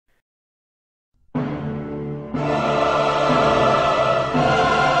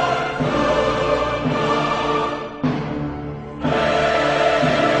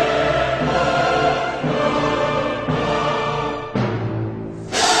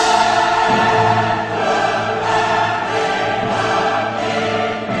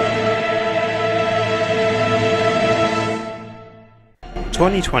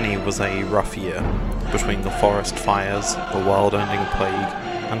2020 was a rough year, between the forest fires, the world-ending plague,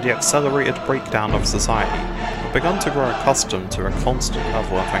 and the accelerated breakdown of society. I've begun to grow accustomed to a constant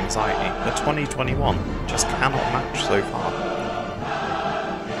level of anxiety that 2021 just cannot match so far.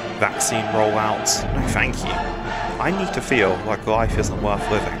 Vaccine rollouts, no thank you. I need to feel like life isn't worth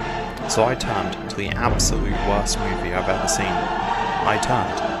living, so I turned to the absolute worst movie I've ever seen. I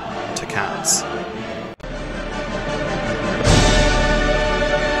turned to Cats.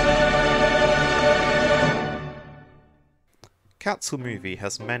 Cats the movie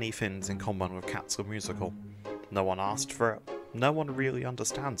has many things in common with Cats the musical. No one asked for it, no one really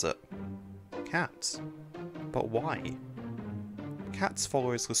understands it. Cats. But why? Cats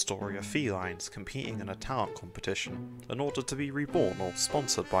follows the story of felines competing in a talent competition in order to be reborn or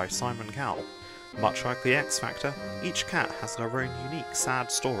sponsored by Simon Cowell. Much like the X Factor, each cat has their own unique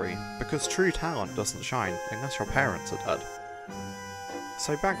sad story, because true talent doesn't shine unless your parents are dead.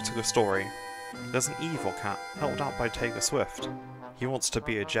 So back to the story. There's an evil cat, held out by Taylor Swift. He wants to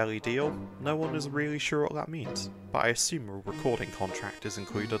be a jelly deal, no one is really sure what that means, but I assume a recording contract is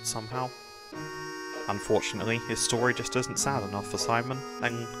included somehow. Unfortunately, his story just isn't sad enough for Simon,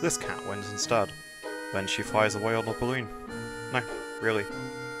 and this cat wins instead. Then she flies away on a balloon. No, really.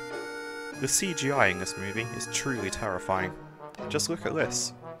 The CGI in this movie is truly terrifying. Just look at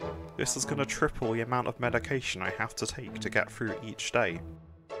this. This is gonna triple the amount of medication I have to take to get through each day.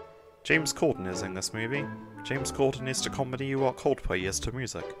 James Corden is in this movie. James Corden is to comedy what Coldplay is to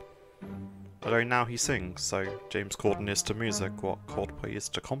music. Although now he sings, so James Corden is to music what Coldplay is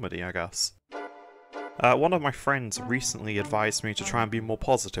to comedy, I guess. One of my friends recently advised me to try and be more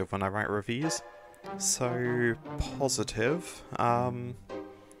positive when I write reviews. So, positive.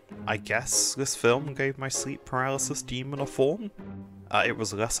 I guess this film gave my sleep paralysis demon a form. It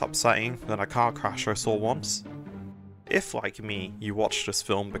was less upsetting than a car crash I saw once. If, like me, you watched this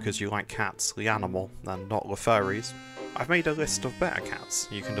film because you like cats, the animal, and not the furries, I've made a list of better cats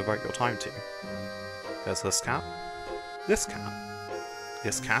you can devote your time to. There's this cat, this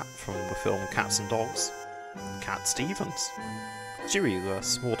cat from the film Cats and Dogs, Cat Stevens, Dewey the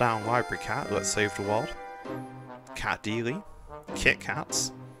small down library cat that saved the world, Cat Dealey, Kit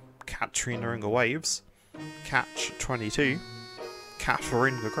Kats, Cat Trina in the Waves, Catch 22,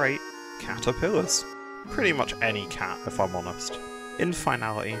 Catherine the Great, Caterpillars. Pretty much any cat, if I'm honest. In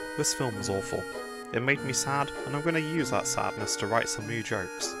finality, this film was awful. It made me sad, and I'm going to use that sadness to write some new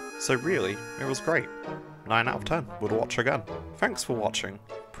jokes. So really, it was great. 9 out of 10, would watch again. Thanks for watching.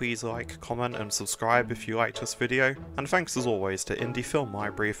 Please like, comment and subscribe if you liked this video, and thanks as always to Indie Film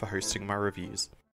Library for hosting my reviews.